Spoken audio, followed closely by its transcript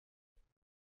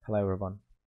Hello everyone.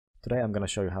 Today I'm going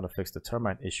to show you how to fix the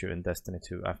termite issue in Destiny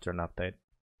 2 after an update.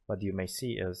 What you may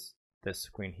see is this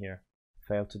screen here.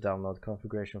 Failed to download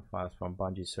configuration files from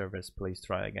Bungie servers, please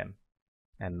try again.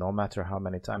 And no matter how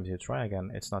many times you try again,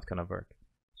 it's not going to work.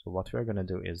 So what we're going to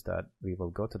do is that we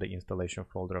will go to the installation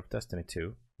folder of Destiny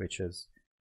 2, which is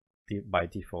by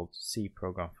default C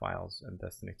program files in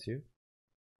Destiny 2.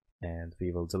 And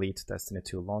we will delete Destiny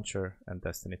 2 launcher and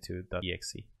Destiny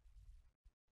 2.exe.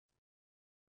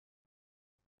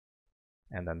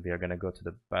 And then we are going to go to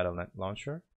the Battle.net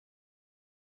launcher,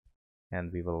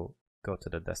 and we will go to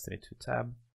the Destiny 2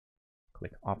 tab,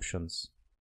 click Options,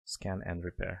 Scan and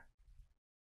Repair.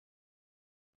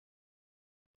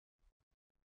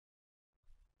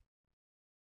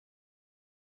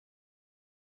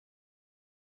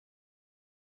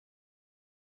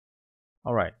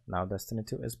 Alright, now Destiny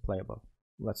 2 is playable.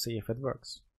 Let's see if it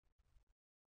works.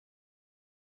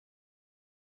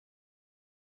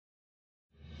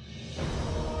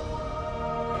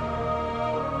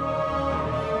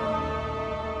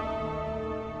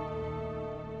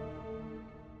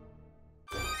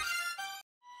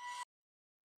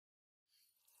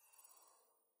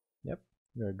 Yep,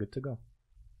 we're good to go.